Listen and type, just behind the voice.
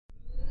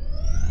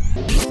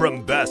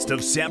From Best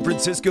of San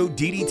Francisco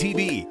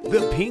DDTV,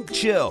 The Pink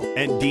Chill,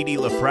 and Didi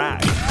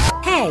LaFrac.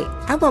 Hey,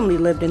 I've only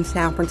lived in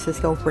San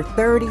Francisco for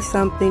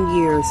 30-something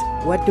years.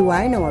 What do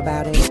I know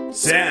about it?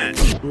 San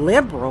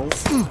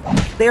Liberals?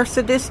 They're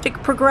sadistic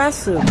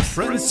progressives.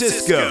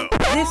 Francisco.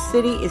 This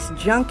city is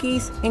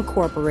Junkies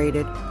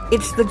Incorporated.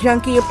 It's the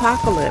junkie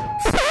apocalypse.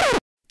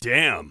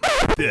 Damn,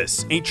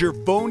 this ain't your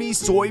phony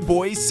soy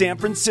boy San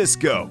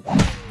Francisco.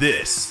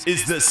 This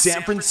is the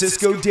San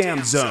Francisco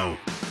Dam Zone.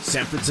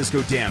 San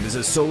Francisco Dam is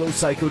a solo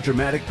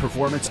psychodramatic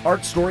performance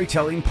art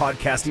storytelling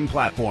podcasting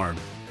platform.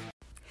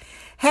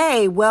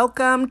 Hey,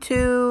 welcome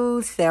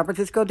to San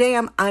Francisco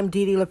Dam. I'm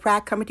Didi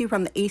LaFrac, coming to you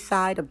from the east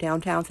side of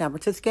downtown San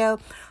Francisco,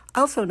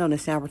 also known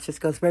as San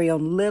Francisco's very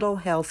own Little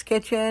Hell's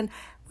Kitchen,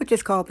 which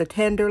is called the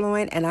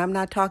Tenderloin, and I'm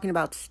not talking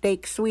about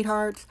steak,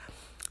 sweethearts.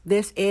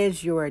 This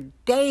is your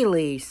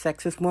daily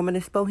sexist,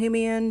 womanist,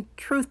 bohemian,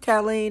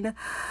 truth-telling,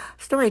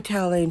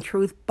 storytelling,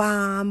 truth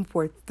bomb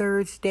for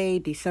Thursday,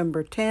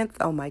 December 10th.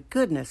 Oh my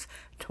goodness,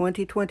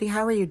 2020.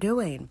 How are you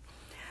doing?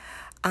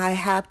 I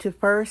have to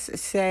first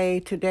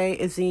say today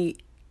is the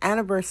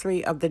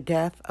anniversary of the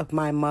death of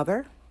my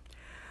mother,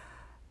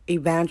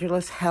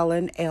 Evangelist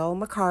Helen L.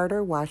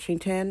 McCarter,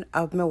 Washington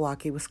of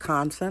Milwaukee,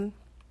 Wisconsin.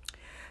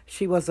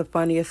 She was the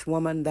funniest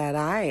woman that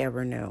I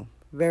ever knew.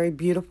 Very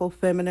beautiful,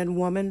 feminine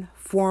woman,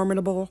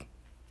 formidable.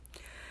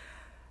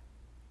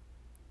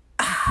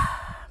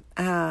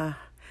 I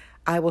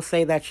will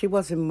say that she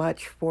wasn't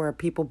much for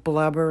people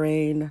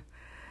blubbering.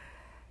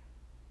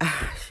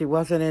 She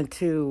wasn't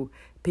into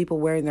people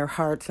wearing their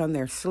hearts on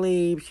their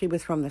sleeves. She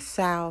was from the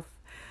South.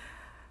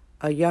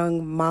 A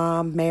young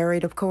mom,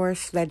 married, of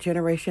course, that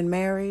generation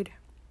married.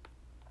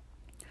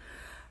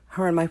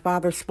 Her and my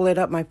father split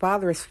up. My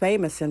father is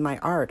famous in my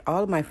art.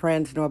 All of my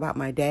friends know about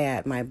my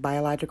dad, my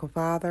biological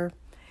father.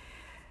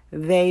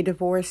 They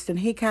divorced, and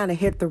he kind of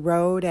hit the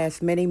road,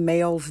 as many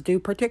males do,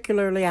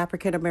 particularly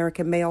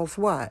African-American males.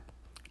 What?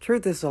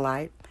 Truth is a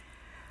light.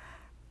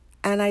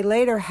 And I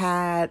later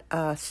had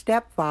a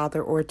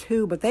stepfather or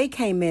two, but they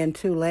came in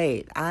too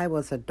late. I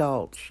was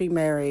adult. She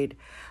married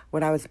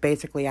when I was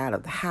basically out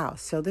of the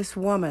house. So this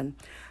woman,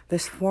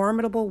 this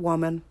formidable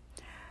woman,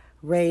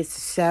 raised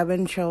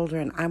 7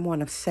 children. I'm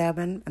one of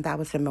 7, and that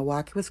was in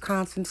Milwaukee,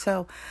 Wisconsin.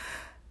 So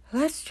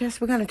we're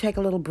going to take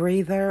a little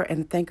breather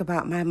and think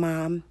about my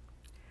mom,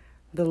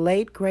 the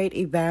late, great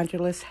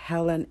evangelist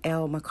Helen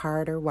L.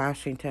 McCarter,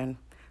 Washington.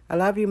 I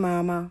love you,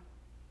 Mama.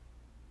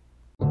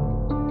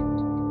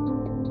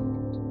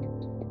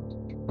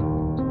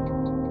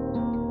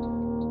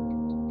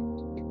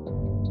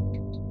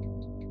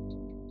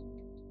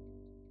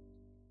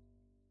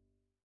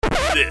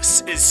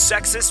 This is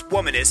Sexist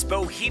Womanist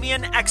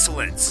Bohemian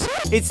Excellence.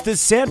 It's the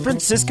San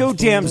Francisco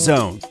Dam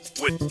Zone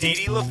with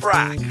Didi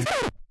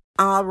LaFrac.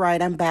 All right,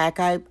 I'm back.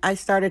 I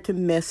started to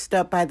mist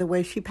up, by the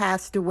way. She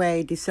passed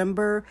away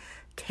December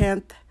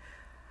 10th,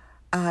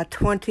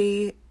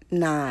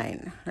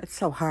 29. It's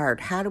so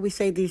hard. How do we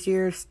say these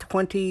years?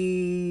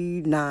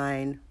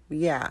 29.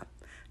 Yeah,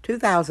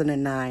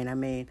 2009. I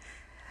mean,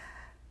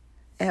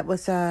 it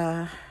was,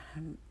 I'm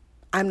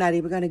not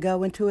even going to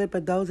go into it,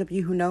 but those of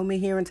you who know me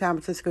here in San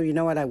Francisco, you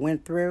know what I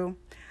went through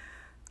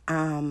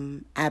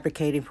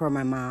advocating for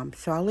my mom.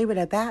 So I'll leave it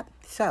at that.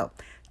 So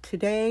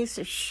today's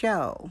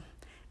show,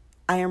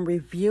 I am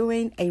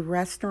reviewing a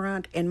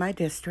restaurant in my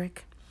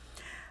district.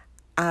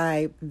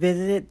 I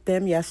visited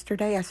them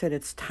yesterday. I said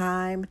it's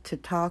time to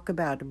talk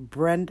about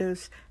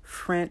Brenda's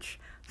French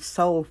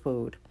Soul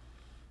Food.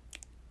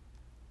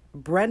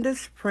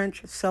 Brenda's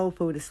French Soul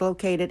Food is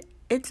located,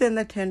 it's in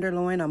the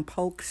Tenderloin on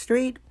Polk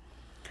Street.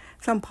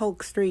 It's on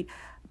Polk Street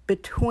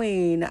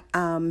between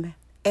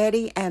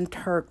Eddy and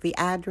Turk. The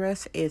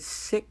address is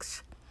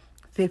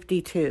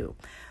 652.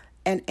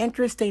 And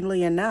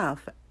interestingly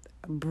enough,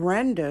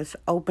 Brenda's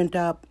opened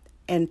up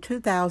in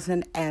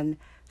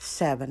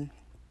 2007.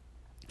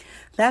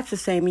 That's the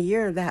same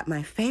year that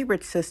my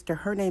favorite sister,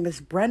 her name is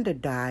Brenda,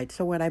 died.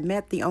 So when I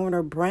met the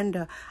owner,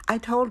 Brenda, I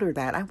told her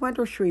that. I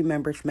wonder if she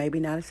remembers,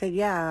 maybe not. I said,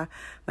 yeah,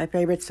 my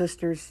favorite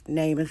sister's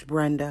name is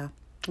Brenda.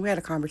 We had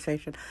a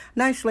conversation.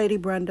 Nice lady,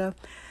 Brenda.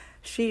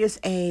 She is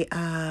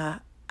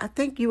I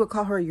think you would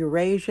call her a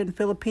Eurasian,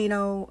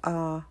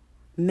 Filipino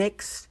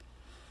mix.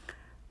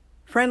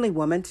 Friendly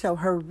woman. So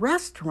her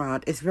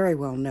restaurant is very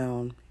well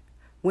known.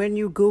 When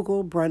you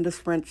Google Brenda's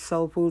French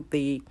Soul Food,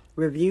 the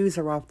reviews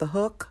are off the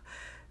hook.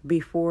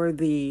 Before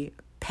the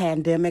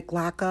pandemic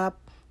lockup,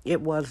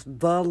 it was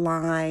the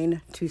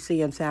line to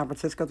see in San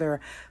Francisco. There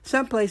are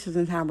some places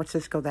in San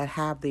Francisco that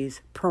have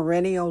these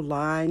perennial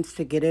lines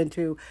to get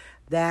into.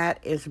 That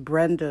is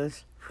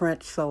Brenda's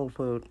French Soul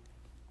Food.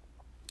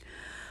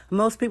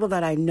 Most people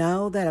that I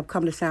know that have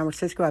come to San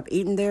Francisco have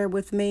eaten there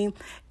with me.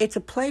 It's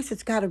a place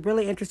that's got a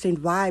really interesting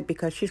vibe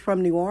because she's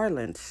from New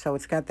Orleans, so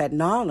it's got that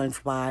New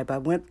Orleans vibe. I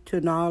went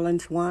to New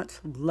Orleans once,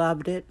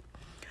 loved it.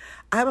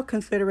 I would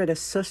consider it a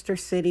sister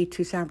city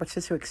to San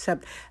Francisco,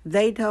 except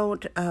they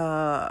don't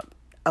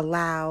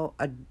allow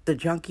the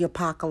junkie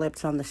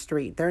apocalypse on the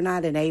street. They're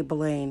not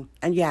enabling,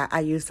 and yeah, I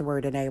use the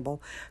word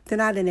enable, they're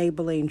not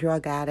enabling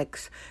drug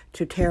addicts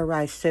to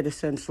terrorize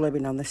citizens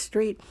living on the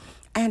street.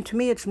 And to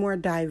me, it's more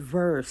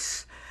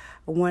diverse.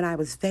 When I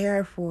was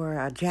there for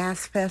a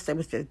jazz fest,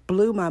 it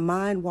blew my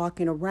mind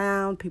walking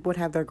around. People would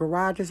have their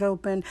garages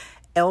open,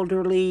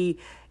 elderly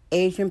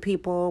Asian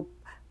people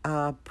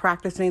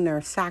practicing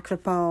their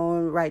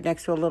saxophone right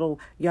next to a little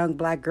young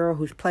black girl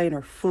who's playing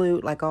her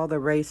flute, like all the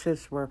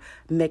races were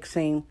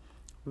mixing.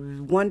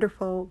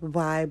 Wonderful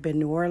vibe in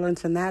New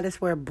Orleans, and that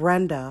is where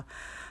Brenda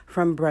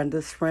from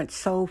Brenda's French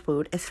Soul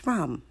Food is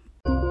from.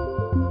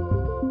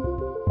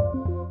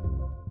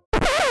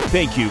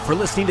 Thank you for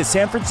listening to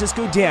San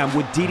Francisco Damn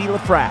with Dee Dee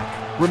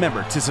LaFrac.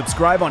 Remember to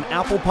subscribe on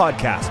Apple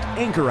Podcast,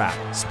 Anchor app,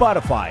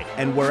 Spotify,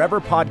 and wherever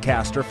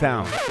podcasts are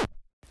found.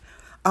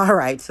 All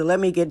right, so let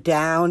me get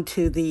down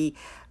to the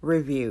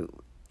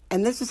review.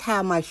 And this is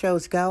how my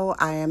shows go.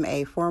 I am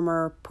a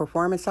former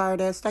performance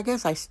artist. I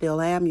guess I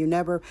still am. You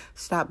never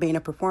stop being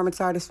a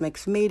performance artist.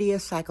 Mixed media,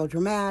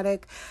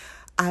 psychodramatic.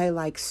 I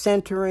like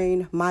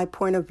centering my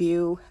point of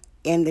view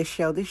in this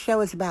show. This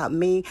show is about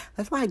me.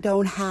 That's why I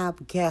don't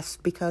have guests,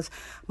 because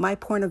my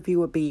point of view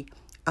would be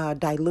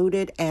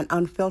diluted and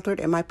unfiltered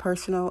in my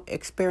personal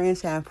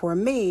experience. And for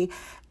me,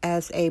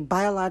 as a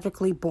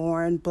biologically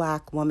born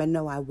black woman,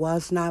 no, I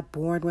was not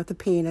born with a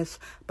penis,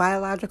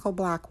 biological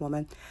black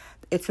woman,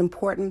 it's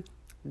important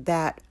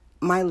that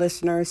my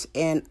listeners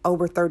in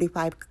over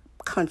 35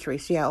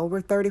 countries,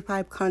 over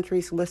 35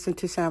 countries listen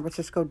to San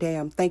Francisco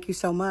Damn. Thank you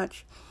so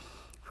much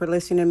for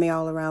listening to me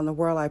all around the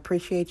world. I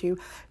appreciate you.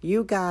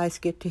 You guys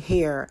get to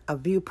hear a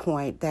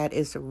viewpoint that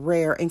is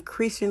rare,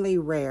 increasingly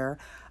rare.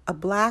 A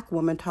black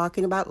woman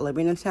talking about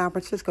living in San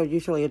Francisco.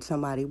 Usually it's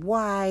somebody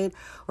white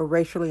or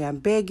racially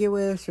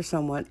ambiguous or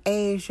someone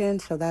Asian.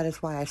 So that is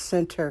why I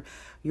center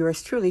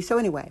yours truly. So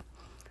anyway,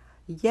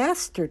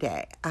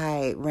 yesterday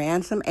I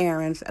ran some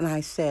errands and I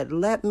said,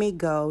 let me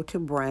go to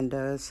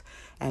Brenda's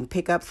and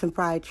pick up some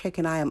fried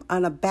chicken. I am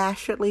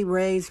unabashedly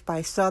raised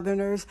by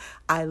Southerners.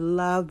 I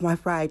love my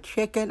fried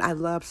chicken. I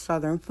love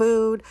Southern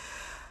food.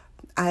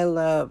 I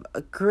love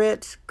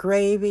grits,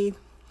 gravy,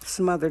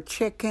 smothered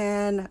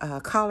chicken,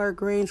 collard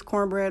greens,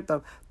 cornbread,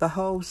 the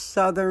whole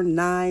Southern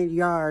 9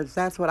 yards.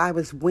 That's what I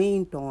was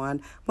weaned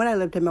on when I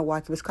lived in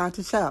Milwaukee,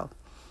 Wisconsin. So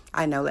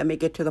I know, let me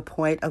get to the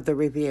point of the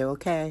review,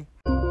 okay?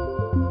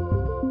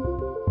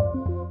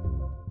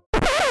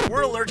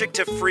 We're allergic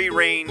to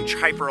free-range,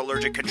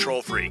 hyper-allergic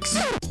control freaks.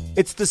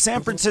 It's the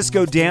San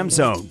Francisco Damn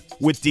Zone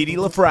with Dee Dee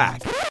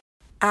LaFrac.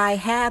 I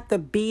had the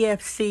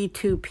BFC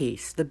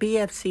two-piece.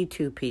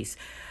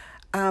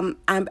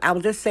 I'll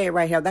just say it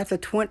right here. It's a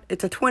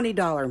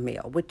 $20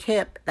 meal. With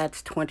tip,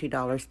 that's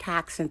 $20.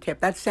 Tax and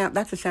tip. That's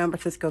a San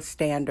Francisco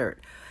standard.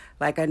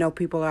 Like, I know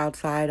people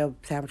outside of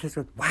San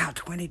Francisco, wow,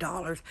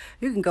 $20.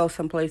 You can go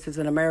some places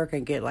in America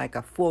and get like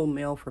a full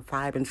meal for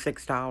 $5 and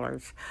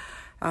 $6.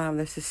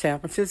 This is San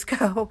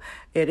Francisco.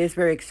 It is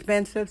very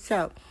expensive.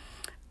 So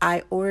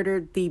I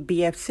ordered the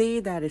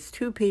BFC. That is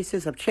 2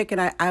 pieces of chicken.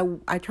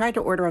 I tried to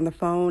order on the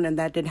phone, and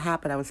that didn't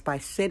happen. I was by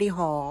City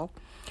Hall.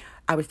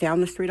 I was down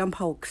the street on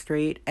Polk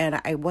Street,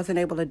 and I wasn't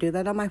able to do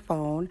that on my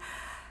phone.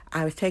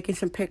 I was taking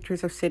some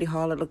pictures of City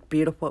Hall. It looked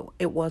beautiful.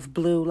 It was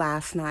blue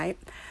last night.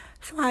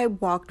 So I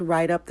walked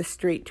right up the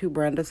street to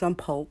Brenda's on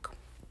Polk.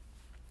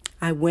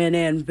 I went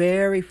in,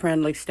 very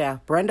friendly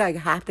staff. Brenda, I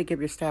have to give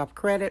your staff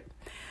credit.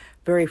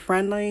 Very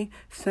friendly.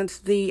 Since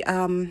the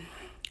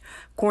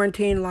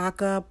quarantine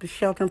lockup,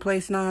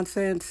 shelter-in-place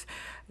nonsense,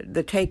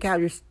 your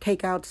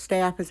takeout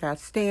staff is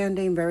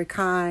outstanding, very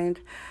kind.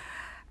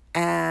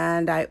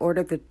 And I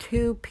ordered the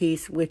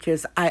 2-piece, which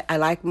is, I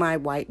like my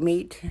white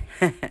meat.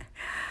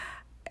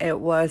 It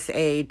was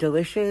a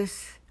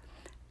delicious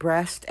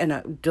breast and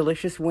a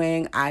delicious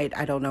wing. I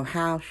don't know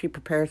how she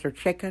prepares her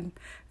chicken.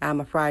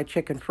 I'm a fried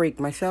chicken freak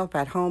myself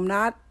at home,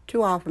 not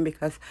too often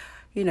because,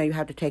 you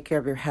have to take care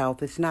of your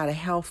health. It's not a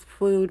health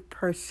food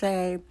per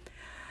se.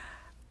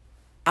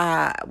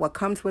 What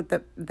comes with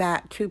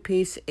that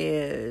 2-piece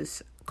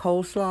is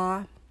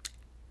coleslaw,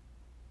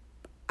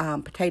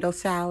 potato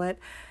salad,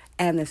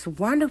 and this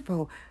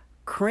wonderful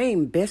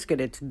cream biscuit.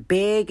 It's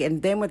big,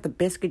 and then with the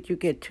biscuit you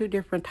get 2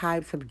 different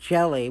types of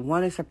jelly.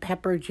 One is a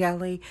pepper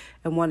jelly,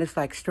 and one is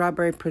like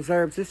strawberry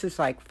preserves. This is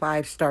like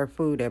 5-star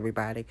food,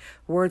 everybody.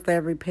 Worth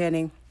every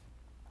penny.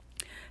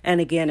 And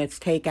again, it's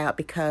takeout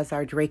because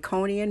our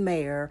draconian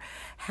mayor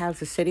has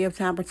the city of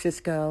San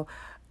Francisco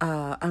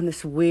on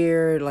this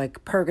weird,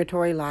 like,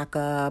 purgatory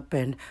lockup,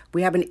 and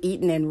we haven't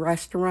eaten in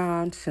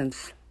restaurants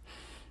since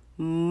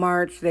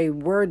March. They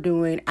were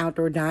doing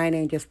outdoor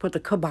dining, just put the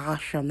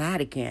kibosh on that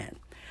again.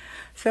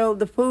 So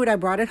the food, I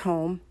brought it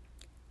home.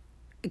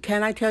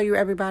 Can I tell you,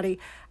 everybody,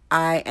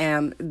 I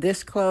am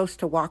this close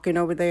to walking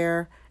over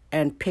there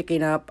and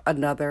picking up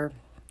another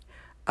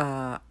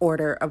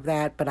order of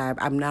that, but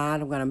I'm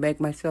not. I'm going to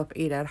make myself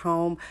eat at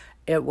home.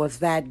 It was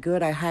that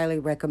good. I highly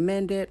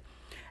recommend it.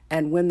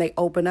 And when they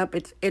open up,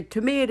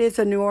 to me, it is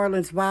a New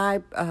Orleans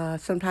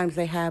vibe. Sometimes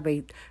they have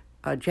a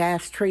a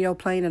jazz trio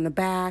playing in the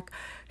back.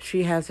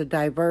 She has a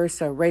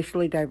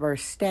racially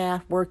diverse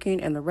staff working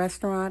in the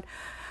restaurant.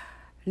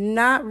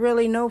 Not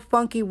really no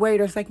funky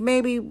waiters. Like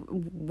maybe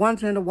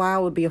once in a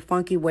while would be a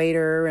funky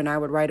waiter, and I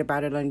would write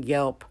about it on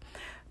Yelp.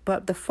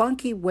 But the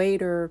funky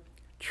waiter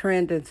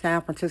trend in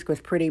San Francisco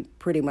is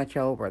pretty much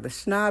over. The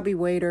snobby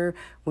waiter,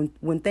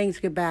 when things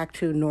get back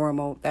to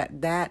normal,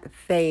 that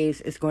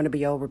phase is going to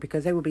be over,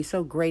 because they will be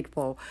so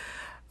grateful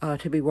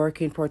to be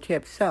working for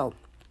tips. So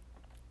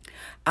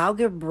I'll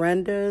give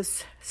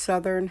Brenda's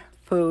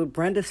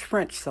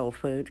French soul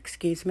food,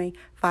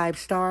 5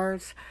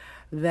 stars.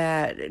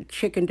 That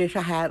chicken dish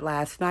I had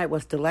last night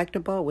was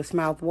delectable. It was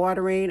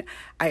mouth-watering.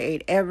 I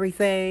ate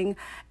everything.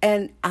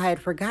 And I had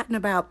forgotten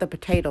about the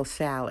potato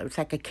salad. It was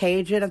like a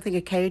Cajun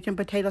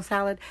potato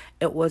salad.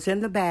 It was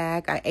in the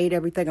bag. I ate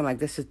everything. I'm like,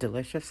 this is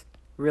delicious.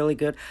 Really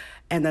good.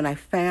 And then I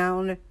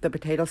found the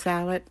potato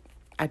salad.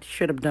 I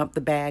should have dumped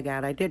the bag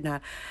out. I did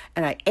not.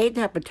 And I ate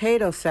that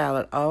potato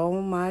salad.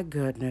 Oh, my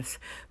goodness.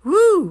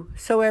 Woo!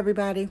 So,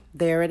 everybody,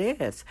 there it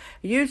is.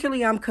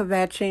 Usually I'm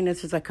kvetching.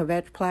 This is a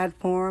kvetch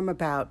platform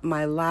about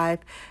my life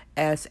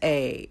as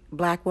a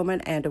black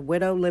woman and a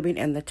widow living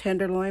in the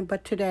Tenderloin.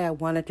 But today I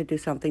wanted to do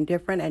something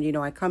different. And,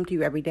 I come to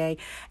you every day,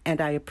 and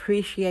I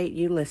appreciate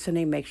you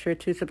listening. Make sure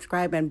to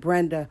subscribe. And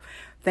Brenda,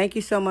 thank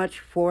you so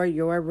much for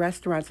your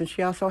restaurants. And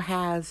she also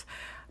has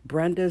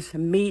Brenda's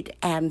Meat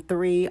and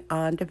 3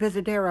 on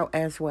Divisadero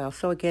as well.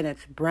 So again,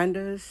 it's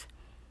Brenda's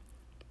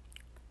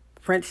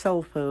French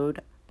Soul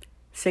Food,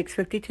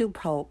 652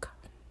 Polk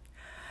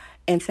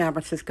in San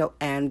Francisco.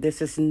 And this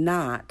is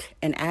not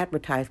an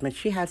advertisement.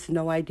 She has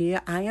no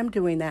idea I am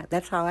doing that.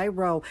 That's how I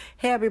roll.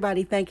 Hey,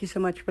 everybody, thank you so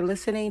much for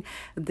listening.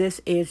 This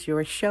is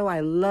your show.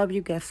 I love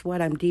you. Guess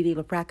what? I'm Dee Dee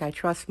LaFrac. I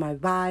trust my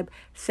vibe.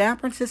 San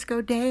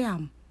Francisco,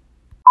 damn.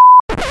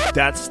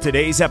 That's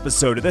today's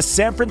episode of the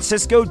San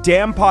Francisco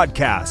Damn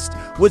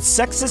Podcast with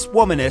sexist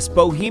womanist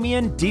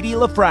bohemian Dee Dee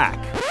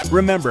LaFrac.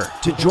 Remember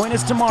to join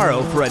us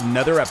tomorrow for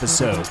another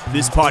episode.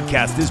 This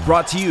podcast is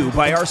brought to you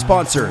by our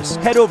sponsors.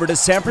 Head over to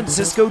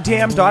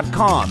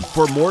sanfranciscodamn.com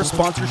for more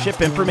sponsorship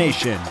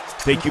information.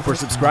 Thank you for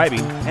subscribing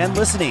and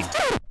listening.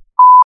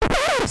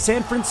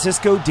 San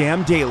Francisco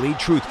Damn Daily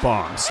Truth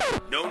Bombs.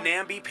 No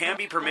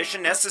namby-pamby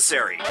permission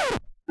necessary.